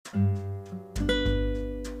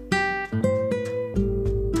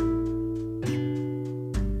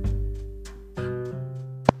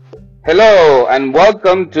Hello and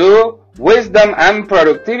welcome to Wisdom and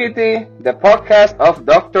Productivity, the podcast of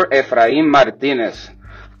Dr. Efraín Martinez.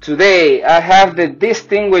 Today I have the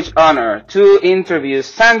distinguished honor to interview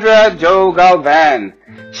Sandra Jo Galvan.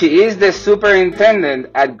 She is the superintendent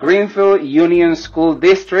at Greenfield Union School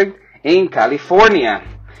District in California.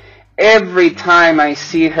 Every time I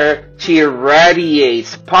see her, she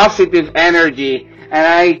radiates positive energy and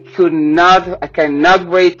I cannot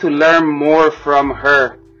wait to learn more from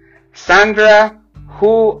her. Sandra,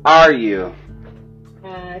 who are you?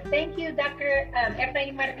 Thank you, Dr.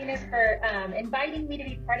 Efraín Martinez, for inviting me to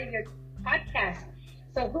be part of your podcast.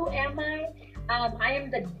 So, who am I? I am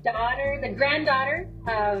the granddaughter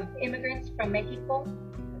of immigrants from Mexico.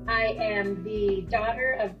 I am the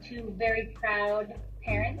daughter of two very proud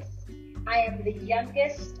parents. I am the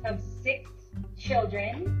youngest of six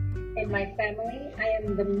children in my family. I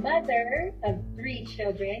am the mother of three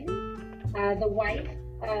children, the wife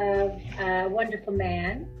of a wonderful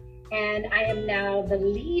man, and I am now the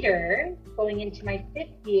leader going into my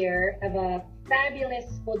fifth year of a fabulous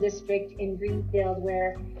school district in Greenfield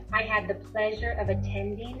where I had the pleasure of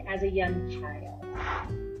attending as a young child.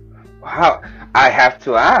 Wow, I have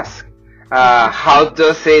to ask, how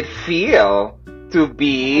does it feel to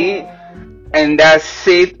be in that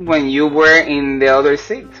seat when you were in the other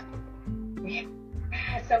seat?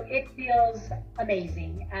 So it feels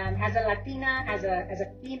amazing. As a Latina, as a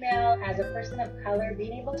female, as a person of color,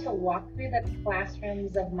 being able to walk through the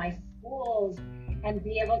classrooms of my schools and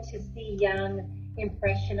be able to see young,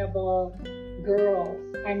 impressionable girls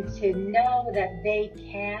and to know that they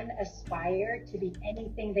can aspire to be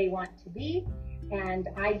anything they want to be. And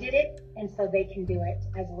I did it, and so they can do it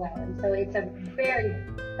as well. And so it's a very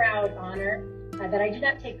proud honor that I do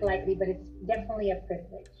not take lightly, but it's definitely a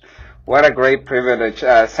privilege. What a great privilege.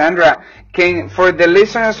 Sandra, for the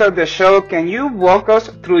listeners of the show, can you walk us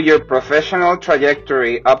through your professional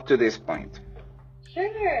trajectory up to this point?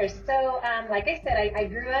 Sure. So, like I said, I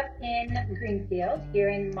grew up in Greenfield here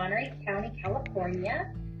in Monterey County,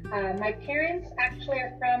 California. My parents actually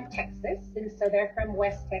are from Texas, and so they're from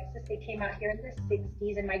West Texas. They came out here in the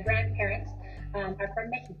 60s, and my grandparents are from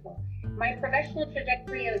Mexico. My professional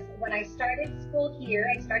trajectory is when I started school here,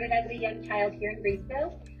 I started as a young child here in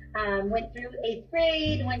Greenfield. Went through 8th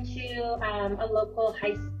grade, went to a local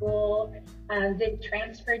high school, then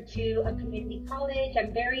transferred to a community college.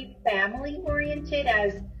 I'm very family oriented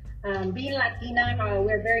as being Latina,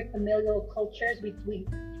 we're very familial cultures.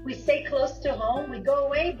 We stay close to home, we go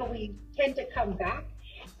away, but we tend to come back.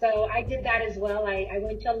 So I did that as well. I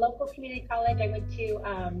went to a local community college. I went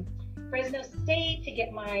to Fresno State to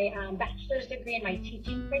get my bachelor's degree and my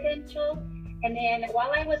teaching credential. And then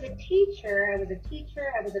while I was a teacher, I was a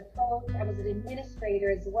coach, I was an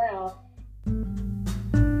administrator as well.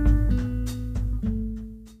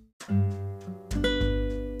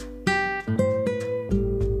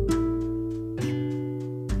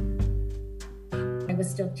 I was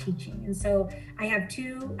still teaching. And so I have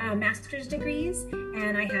two master's degrees,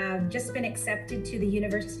 and I have just been accepted to the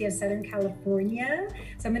University of Southern California.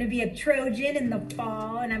 So I'm going to be a Trojan in the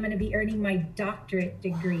fall, and I'm going to be earning my doctorate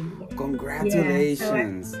degree.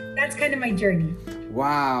 Congratulations. Yeah, so that's kind of my journey.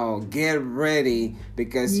 Wow, get ready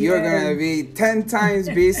because you're going to be 10 times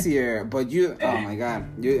busier, but oh my God,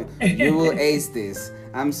 you will ace this.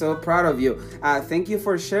 I'm so proud of you. Thank you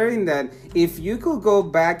for sharing that. If you could go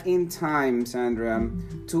back in time, Sandra,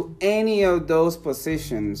 to any of those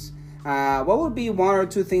positions, what would be one or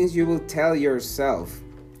two things you will tell yourself?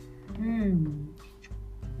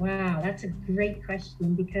 Wow, that's a great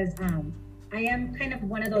question because I am kind of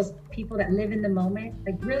one of those people that live in the moment,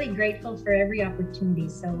 like really grateful for every opportunity.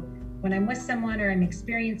 So when I'm with someone or I'm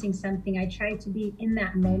experiencing something, I try to be in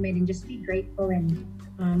that moment and just be grateful and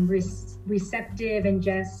receptive and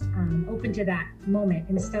just open to that moment.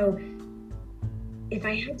 And so if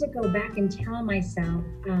I had to go back and tell myself,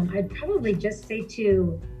 I'd probably just say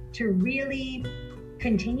to really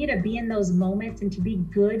continue to be in those moments and to be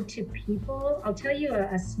good to people. I'll tell you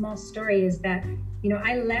a small story is that,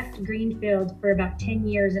 I left Greenfield for about 10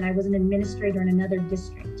 years and I was an administrator in another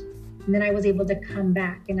district. And then I was able to come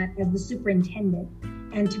back and as the superintendent.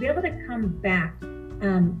 And to be able to come back,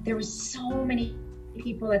 there were so many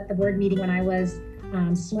people at the board meeting when I was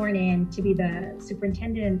sworn in to be the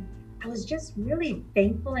superintendent. I was just really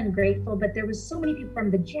thankful and grateful, but there was so many people from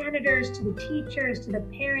the janitors to the teachers to the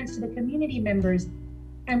parents to the community members.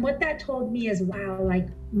 And what that told me is, wow, like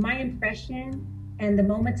my impression and the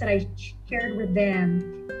moments that I shared with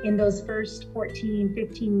them in those first 14,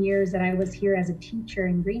 15 years that I was here as a teacher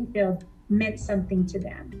in Greenfield meant something to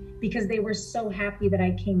them because they were so happy that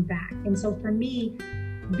I came back. And so for me,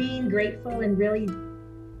 being grateful and really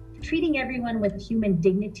treating everyone with human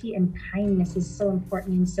dignity and kindness is so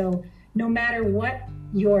important. And so no matter what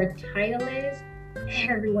your title is,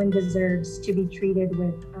 everyone deserves to be treated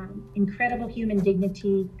with incredible human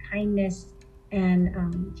dignity, kindness,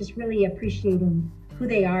 and just really appreciating who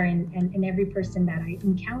they are. And every person that I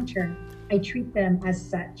encounter, I treat them as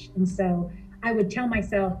such. And so I would tell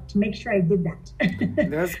myself to make sure I did that.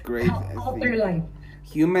 That's great. all through life.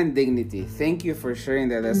 Human dignity. Thank you for sharing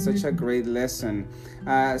that. That's such a great lesson.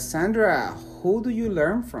 Sandra, who do you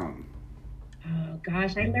learn from? Oh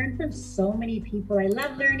gosh, I learned from so many people. I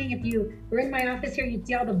love learning. If you were in my office here, you'd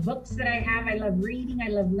see all the books that I have. I love reading. I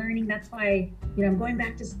love learning. That's why, I'm going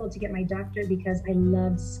back to school to get my doctorate, because I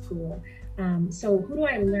love school. So who do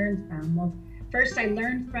I learn from? Well, first, I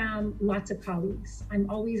learned from lots of colleagues. I'm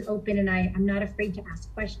always open, and I'm not afraid to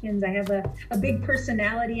ask questions. I have a big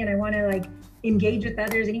personality, and I want to engage with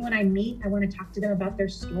others. Anyone I meet, I want to talk to them about their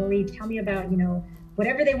story, tell me about,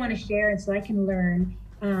 whatever they want to share, and so I can learn.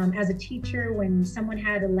 As a teacher, when someone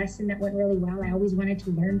had a lesson that went really well, I always wanted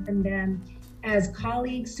to learn from them. As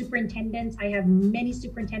colleagues, superintendents, I have many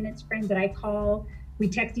superintendents friends that I call. We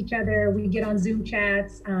text each other, we get on Zoom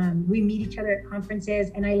chats, we meet each other at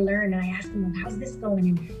conferences, and I learn, and I ask them, how's this going?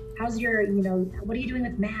 And how's your, what are you doing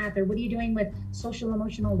with math? Or what are you doing with social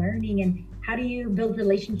emotional learning? And how do you build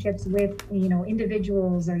relationships with,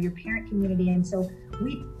 individuals or your parent community? And so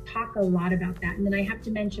we talk a lot about that. And then I have to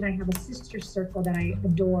mention, I have a sister circle that I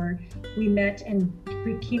adore. We met and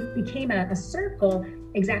became a circle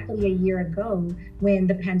exactly a year ago when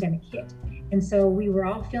the pandemic hit. And so we were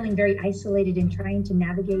all feeling very isolated and trying to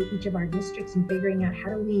navigate each of our districts and figuring out how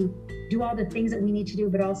do we do all the things that we need to do,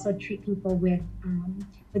 but also treat people with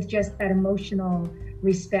just that emotional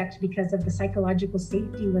respect, because of the psychological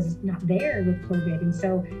safety was not there with COVID. And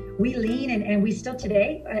so we lean, and we still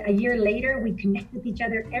today, a year later, we connect with each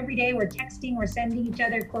other every day. We're texting, we're sending each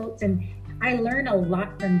other quotes, and I learn a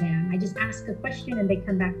lot from them. I just ask a question and they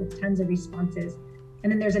come back with tons of responses.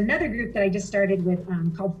 And then there's another group that I just started with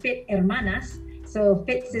called Fit Hermanas. So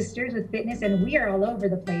Fit Sisters with Fitness, and we are all over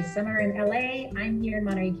the place. Some are in LA, I'm here in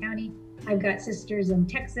Monterey County. I've got sisters in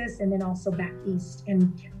Texas and then also back east.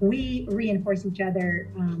 And we reinforce each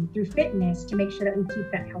other through fitness to make sure that we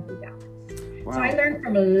keep that healthy balance. Wow. So I learned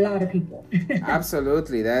from a lot of people.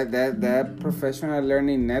 Absolutely, that professional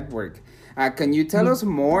learning network. Can you tell us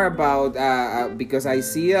more about, because I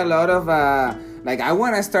see a lot of, I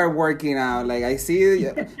want to start working out.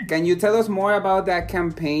 Can you tell us more about that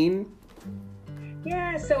campaign?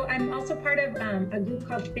 Yeah, so I'm also part of a group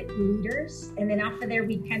called Fit Leaders. And then off of there,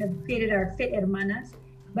 we kind of created our Fit Hermanas.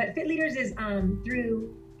 But Fit Leaders is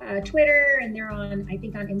through Twitter, and they're on, I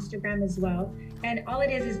think, on Instagram as well. And all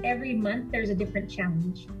it is every month there's a different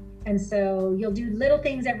challenge. And so you'll do little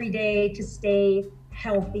things every day to stay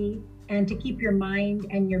healthy and to keep your mind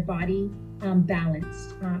and your body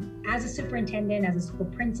balanced. As a superintendent, as a school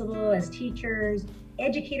principal, as teachers,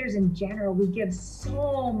 educators in general, we give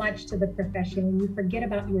so much to the profession, and you forget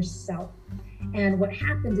about yourself. And what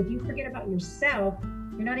happens if you forget about yourself,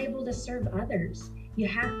 you're not able to serve others. You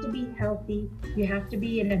have to be healthy. You have to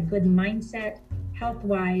be in a good mindset,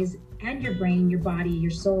 health-wise, and your brain, your body, your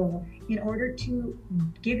soul, in order to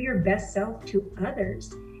give your best self to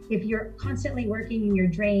others. If you're constantly working and you're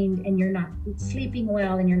drained and you're not sleeping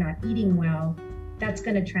well and you're not eating well, that's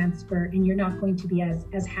going to transfer, and you're not going to be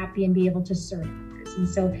as happy and be able to serve others. And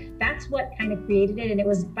so that's what kind of created it. And it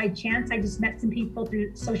was by chance. I just met some people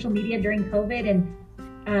through social media during COVID,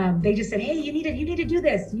 and they just said, hey, you need to do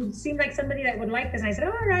this. You seem like somebody that would like this. And I said,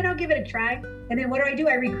 all right, I'll give it a try. And then what do?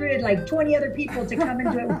 I recruited like 20 other people to come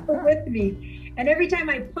and do it with me. And every time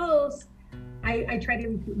I post, I try to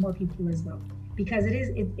recruit more people as well, because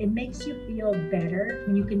it makes you feel better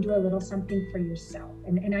when you can do a little something for yourself.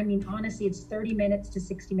 And I mean, honestly, it's 30 minutes to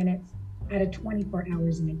 60 minutes out of 24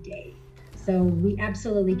 hours in a day. So we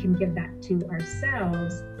absolutely can give that to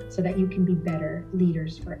ourselves so that you can be better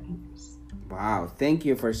leaders for others. Wow, thank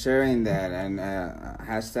you for sharing that, and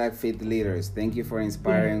hashtag Fit Leaders. Thank you for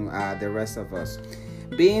inspiring the rest of us.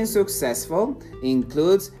 Being successful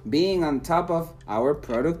includes being on top of our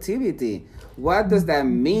productivity. What does that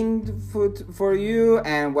mean for you,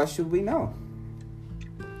 and what should we know?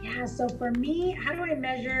 Yeah, so for me, how do I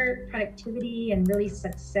measure productivity and really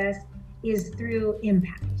success is through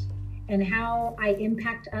impact, and how I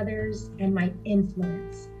impact others and my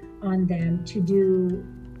influence on them to do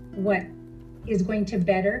what is going to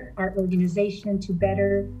better our organization, to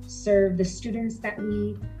better serve the students that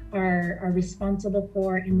we are responsible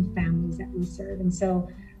for and the families that we serve. And so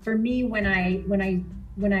for me, when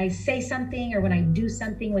I say something or when I do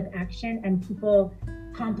something with action and people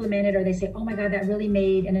compliment it, or they say, oh my God, that really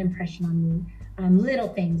made an impression on me, little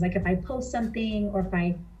things, like if I post something or if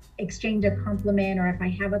I exchange a compliment or if I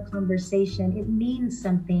have a conversation, it means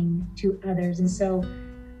something to others. And so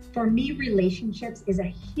for me, relationships is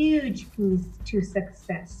a huge piece to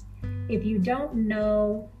success. If you don't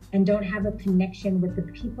know and don't have a connection with the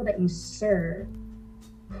people that you serve,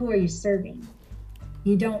 who are you serving?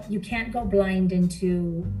 You can't go blind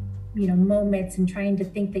into, moments and trying to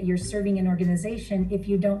think that you're serving an organization if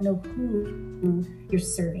you don't know who you're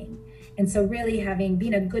serving. And so really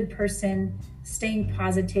being a good person, staying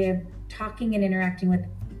positive, talking and interacting with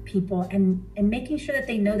people and making sure that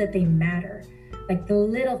they know that they matter. Like the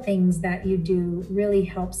little things that you do really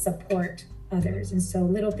help support others. And so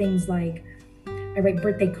little things like I write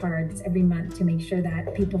birthday cards every month to make sure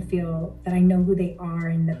that people feel that I know who they are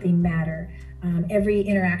and that they matter. Every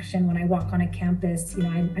interaction when I walk on a campus,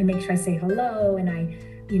 I make sure I say hello and I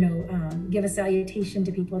give a salutation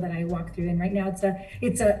to people that I walk through. And right now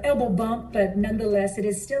it's a elbow bump, but nonetheless, it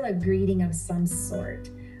is still a greeting of some sort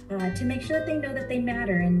to make sure that they know that they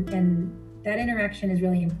matter. And that interaction is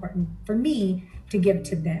really important for me to give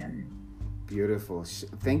to them. Beautiful.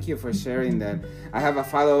 Thank you for sharing that. I have a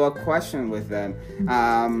follow-up question with that.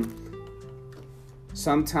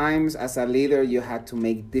 Sometimes as a leader, you have to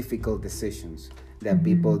make difficult decisions that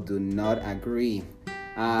people do not agree.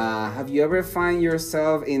 Have you ever find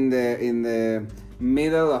yourself in the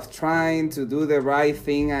middle of trying to do the right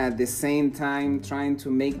thing at the same time, trying to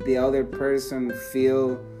make the other person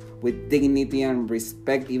feel with dignity and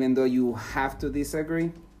respect, even though you have to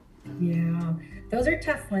disagree? Yeah, those are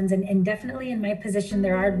tough ones. And definitely in my position,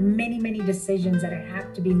 there are many, many decisions that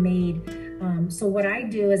have to be made. So what I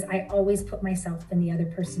do is I always put myself in the other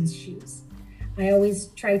person's shoes. I always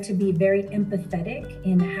try to be very empathetic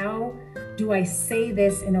in how do I say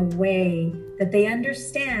this in a way that they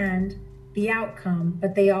understand the outcome,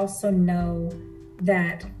 but they also know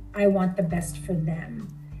that I want the best for them.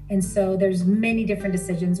 And so there's many different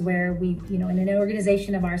decisions where we, in an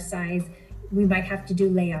organization of our size, we might have to do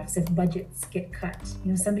layoffs if budgets get cut.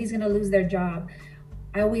 Somebody's going to lose their job.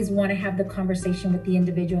 I always want to have the conversation with the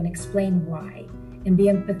individual and explain why and be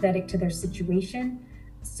empathetic to their situation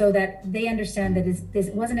so that they understand that this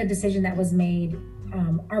wasn't a decision that was made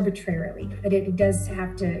arbitrarily, but it does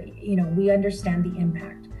have to, we understand the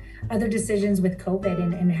impact. Other decisions with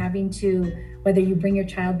COVID and having to, whether you bring your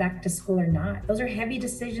child back to school or not, those are heavy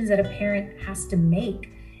decisions that a parent has to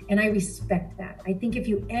make. And I respect that. I think if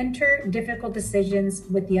you enter difficult decisions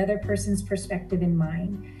with the other person's perspective in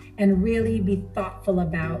mind and really be thoughtful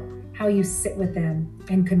about how you sit with them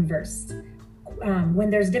and converse. When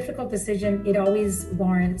there's difficult decision, it always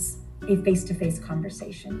warrants a face-to-face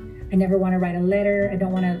conversation. I never want to write a letter. I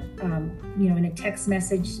don't want to, in a text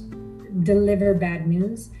message, deliver bad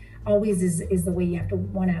news. Always is the way you have to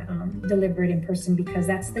want to deliver it in person, because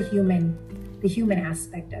that's the human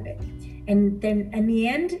aspect of it. And then in the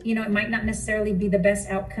end, it might not necessarily be the best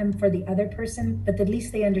outcome for the other person, but at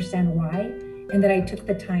least they understand why, and that I took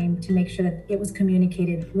the time to make sure that it was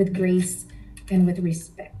communicated with grace and with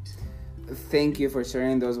respect. Thank you for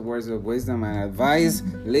sharing those words of wisdom and advice.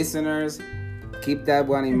 Listeners, keep that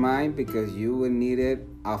one in mind because you will need it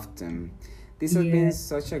often. This has been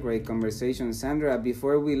such a great conversation. Sandra,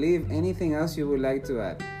 before we leave, anything else you would like to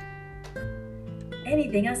add?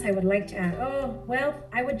 Anything else I would like to add? Oh, well,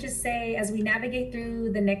 I would just say as we navigate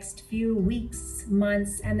through the next few weeks,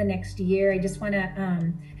 months, and the next year, I just want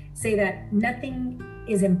to say that nothing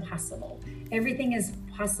is impossible. Everything is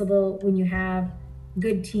possible when you have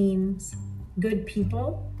good teams, good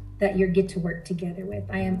people that you get to work together with.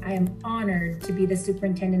 I am honored to be the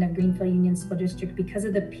superintendent of Greenfield Union School District because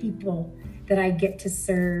of the people that I get to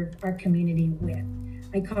serve our community with.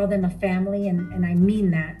 I call them a family, and I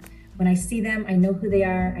mean that. When I see them, I know who they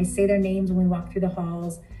are. I say their names when we walk through the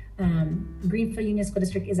halls. Greenfield Union School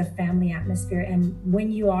District is a family atmosphere, and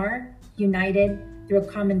when you are united through a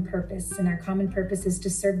common purpose, and our common purpose is to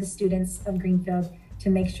serve the students of Greenfield, to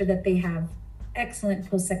make sure that they have excellent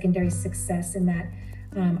post-secondary success, and that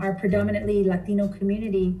our predominantly Latino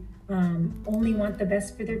community only want the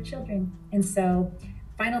best for their children. And so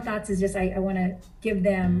final thoughts is just I want to give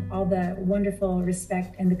them all the wonderful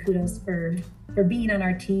respect and the kudos for being on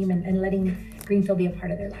our team and letting Greenfield be a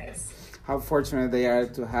part of their lives. How fortunate they are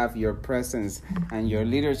to have your presence and your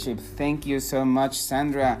leadership. Thank you so much,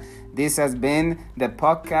 Sandra. This has been the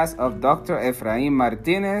podcast of Dr. Efrain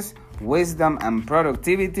Martinez, Wisdom and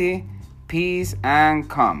Productivity, Peace and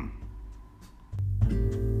Calm.